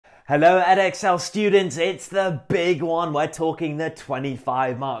Hello Edexcel students, it's the big one. We're talking the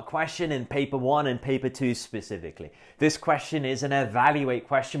 25 mark question in paper 1 and paper 2 specifically. This question is an evaluate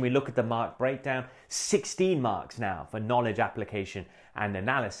question. We look at the mark breakdown, 16 marks now for knowledge application and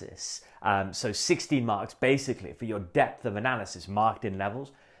analysis. So 16 marks basically for your depth of analysis marked in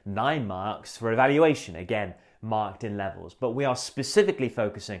levels, 9 marks for evaluation, again marked in levels. But we are specifically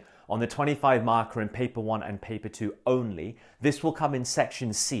focusing on the 25 marker in paper 1 and paper 2 only. This will come in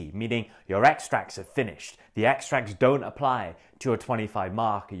section C, meaning your extracts are finished. The extracts don't apply to your 25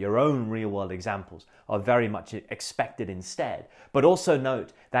 marker. Your own real world examples are very much expected instead. But also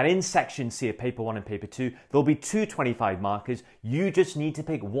note that in section C of paper 1 and paper 2, there'll be two 25 markers. You just need to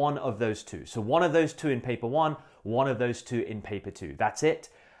pick one of those two. So one of those two in paper 1, one of those two in paper 2. That's it.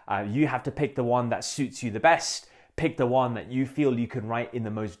 You have to pick the one that suits you the best. Pick the one that you feel you can write in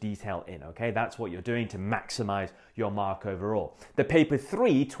the most detail in, okay? That's what you're doing to maximize your mark overall. The paper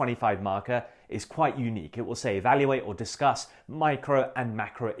 3 25 marker is quite unique. It will say evaluate or discuss micro and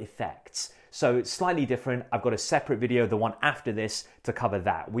macro effects. So it's slightly different. I've got a separate video, the one after this, to cover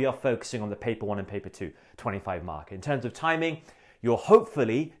that. We are focusing on the paper 1 and paper 2 25 marker. In terms of timing, you're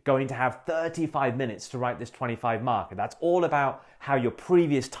hopefully going to have 35 minutes to write this 25 marker. That's all about how your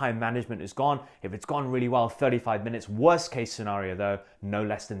previous time management has gone. If it's gone really well, 35 minutes. Worst case scenario though, no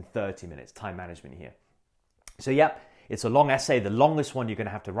less than 30 minutes time management here. So yep, it's a long essay, the longest one you're going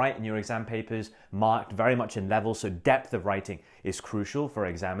to have to write in your exam papers, marked very much in level, so depth of writing is crucial for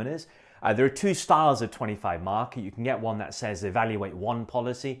examiners. There are two styles of 25 marker. You can get one that says evaluate one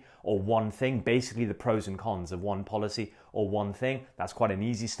policy or one thing, basically the pros and cons of one policy or one thing. That's quite an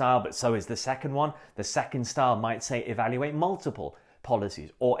easy style, but so is the second one. The second style might say evaluate multiple policies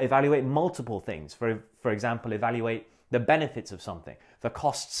or evaluate multiple things. For example, evaluate the benefits of something, the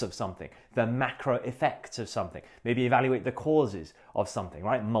costs of something, the macro effects of something. Maybe evaluate the causes of something,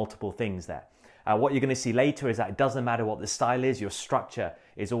 right? Multiple things there. What you're going to see later is that it doesn't matter what the style is, your structure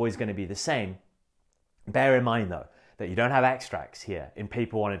is always going to be the same. Bear in mind though, that you don't have extracts here in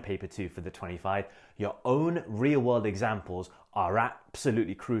paper 1 and paper 2 for the 25. Your own real world examples are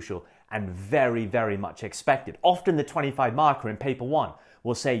absolutely crucial and very, very much expected. Often the 25 marker in paper 1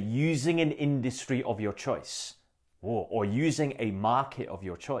 will say using an industry of your choice. Or using a market of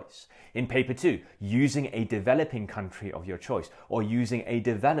your choice. In paper 2, using a developing country of your choice, or using a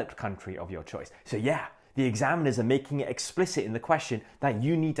developed country of your choice. So yeah, the examiners are making it explicit in the question that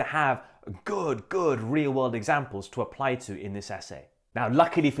you need to have good real world examples to apply to in this essay. Now,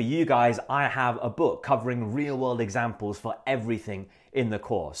 luckily for you guys, I have a book covering real world examples for everything in the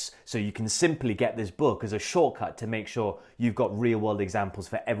course. So you can simply get this book as a shortcut to make sure you've got real world examples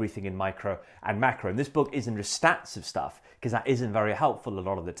for everything in micro and macro. And this book isn't just stats of stuff, because that isn't very helpful a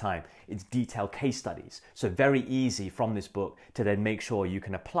lot of the time. It's detailed case studies. So very easy from this book to then make sure you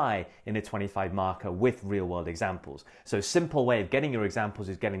can apply in a 25 marker with real world examples. So a simple way of getting your examples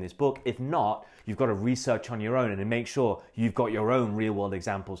is getting this book. If not, you've got to research on your own and make sure you've got your own real world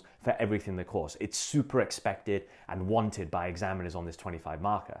examples for everything in the course. It's super expected and wanted by examiners on this 25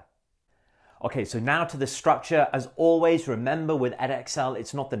 marker. Okay, so now to the structure. As always, remember with Edexcel,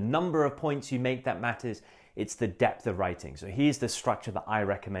 it's not the number of points you make that matters, it's the depth of writing. So here's the structure that I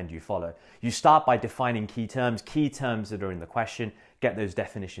recommend you follow. You start by defining key terms that are in the question, get those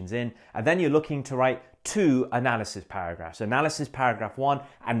definitions in, and then you're looking to write two analysis paragraphs. Analysis paragraph 1,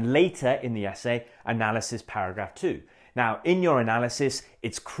 and later in the essay, analysis paragraph 2. Now, in your analysis,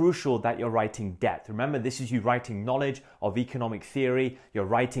 it's crucial that you're writing depth. Remember, this is you writing knowledge of economic theory. You're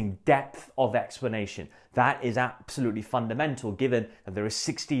writing depth of explanation. That is absolutely fundamental, given that there are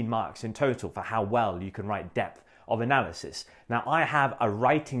 16 marks in total for how well you can write depth of analysis. Now, I have a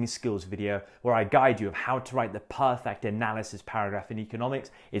writing skills video where I guide you of how to write the perfect analysis paragraph in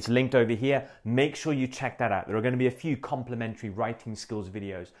economics. It's linked over here. Make sure you check that out. There are going to be a few complementary writing skills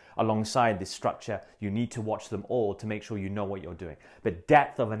videos alongside this structure. You need to watch them all to make sure you know what you're doing. But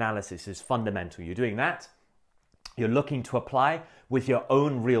depth of analysis is fundamental. You're doing that. You're looking to apply with your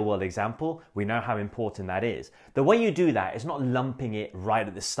own real world example. We know how important that is. The way you do that is not lumping it right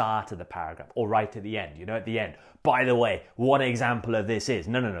at the start of the paragraph or right at the end, at the end. By the way, what example of this is?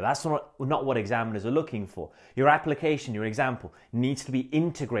 No, that's not what examiners are looking for. Your application, your example needs to be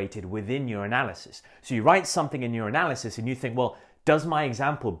integrated within your analysis. So you write something in your analysis and you think, well, does my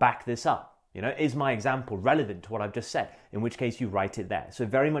example back this up? Is my example relevant to what I've just said? In which case you write it there. So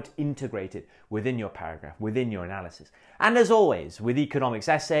very much integrated within your paragraph, within your analysis. And as always, with economics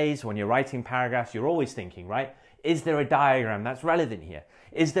essays, when you're writing paragraphs, you're always thinking, right? Is there a diagram that's relevant here?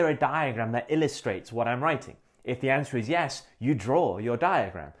 Is there a diagram that illustrates what I'm writing? If the answer is yes, you draw your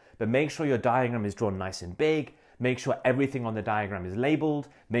diagram. But make sure your diagram is drawn nice and big. make sure everything on the diagram is labeled,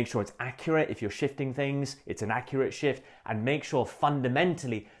 make sure it's accurate. If you're shifting things, it's an accurate shift, and make sure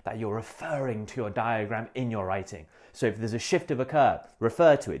fundamentally that you're referring to your diagram in your writing. So if there's a shift of a curve,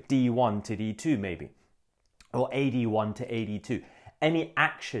 refer to it, D1 to D2 maybe, or AD1 to AD2. Any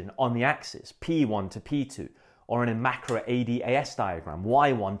action on the axis, P1 to P2, or in a macro ADAS diagram,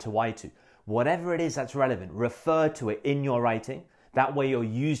 Y1 to Y2. Whatever it is that's relevant, refer to it in your writing. That way you're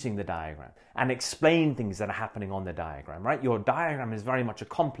using the diagram and explain things that are happening on the diagram, right? Your diagram is very much a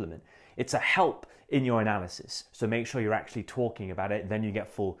complement. It's a help in your analysis. So make sure you're actually talking about it, then you get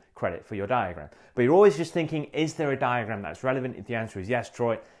full credit for your diagram. But you're always just thinking, is there a diagram that's relevant? If the answer is yes,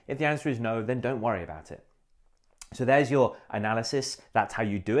 draw it. If the answer is no, then don't worry about it. So there's your analysis. That's how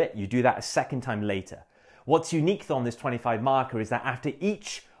you do it. You do that a second time later. What's unique though on this 25 marker is that after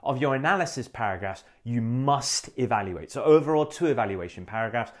each of your analysis paragraphs, you must evaluate. So overall, 2 evaluation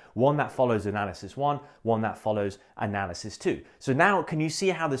paragraphs, one that follows analysis 1, one that follows analysis 2. So now can you see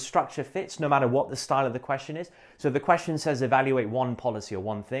how the structure fits no matter what the style of the question is? So the question says evaluate one policy or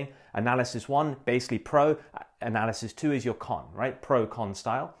one thing. Analysis 1, basically pro. Analysis 2 is your con, right? Pro-con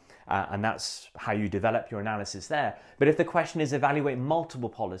style. And that's how you develop your analysis there. But if the question is evaluate multiple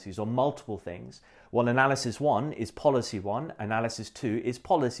policies or multiple things, well, analysis 1 is policy 1, analysis 2 is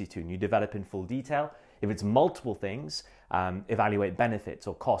policy 2, and you develop in full detail. If it's multiple things, evaluate benefits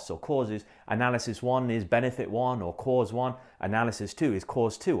or costs or causes. Analysis 1 is benefit 1 or cause 1. Analysis 2 is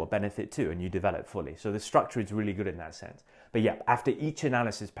cause 2 or benefit 2, and you develop fully. So the structure is really good in that sense. But yeah, after each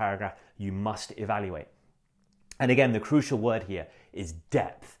analysis paragraph, you must evaluate. And again, the crucial word here is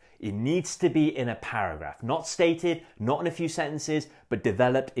depth. It needs to be in a paragraph, not stated, not in a few sentences, but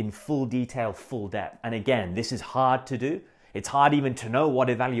developed in full detail, full depth. And again, this is hard to do. It's hard even to know what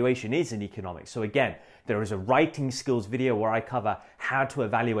evaluation is in economics. So again, there is a writing skills video where I cover how to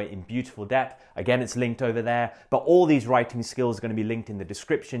evaluate in beautiful depth. Again, it's linked over there, but all these writing skills are going to be linked in the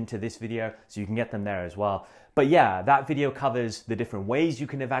description to this video, so you can get them there as well. But yeah, that video covers the different ways you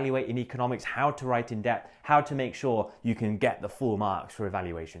can evaluate in economics, how to write in depth, how to make sure you can get the full marks for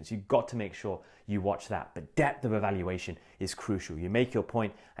evaluations. You've got to make sure you watch that. But depth of evaluation is crucial. You make your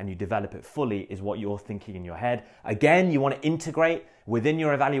point and you develop it fully is what you're thinking in your head. Again, you want to integrate within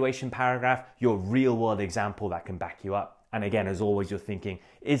your evaluation paragraph your real world example that can back you up. And again, as always, you're thinking,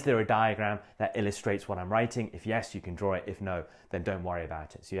 is there a diagram that illustrates what I'm writing? If yes, you can draw it. If no, then don't worry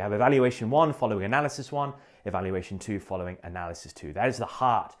about it. So you have evaluation 1 following analysis 1, evaluation 2 following analysis 2. That is the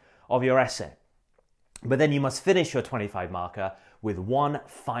heart of your essay. But then you must finish your 25 marker with one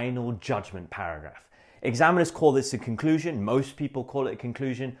final judgment paragraph. Examiners call this a conclusion. Most people call it a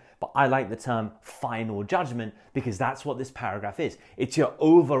conclusion, but I like the term final judgment because that's what this paragraph is. It's your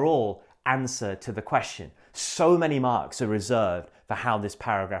overall answer to the question. So many marks are reserved for how this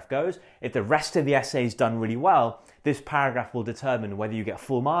paragraph goes. If the rest of the essay is done really well, this paragraph will determine whether you get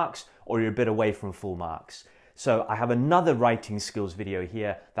full marks or you're a bit away from full marks. So I have another writing skills video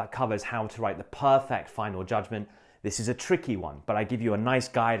here that covers how to write the perfect final judgment. This is a tricky one, but I give you a nice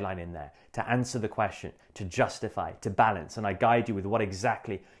guideline in there to answer the question, to justify, to balance, and I guide you with what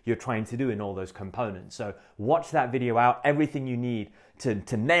exactly you're trying to do in all those components. So watch that video out. Everything you need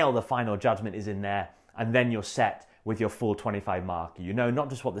to nail the final judgment is in there, and then you're set with your full 25 marker. You know not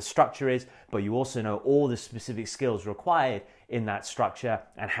just what the structure is, but you also know all the specific skills required in that structure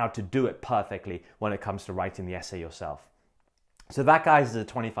and how to do it perfectly when it comes to writing the essay yourself. So that, guys, is a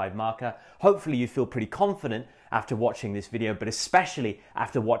 25 marker. Hopefully you feel pretty confident after watching this video, but especially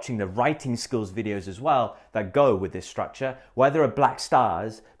after watching the writing skills videos as well that go with this structure. Where there are black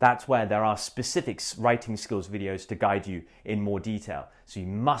stars, that's where there are specific writing skills videos to guide you in more detail. So you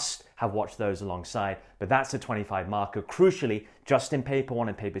must have watched those alongside, but that's a 25 marker. Crucially, just in paper 1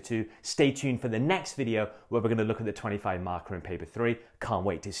 and paper 2. Stay tuned for the next video where we're going to look at the 25 marker in paper 3. Can't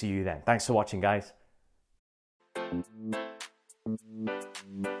wait to see you then. Thanks for watching, guys.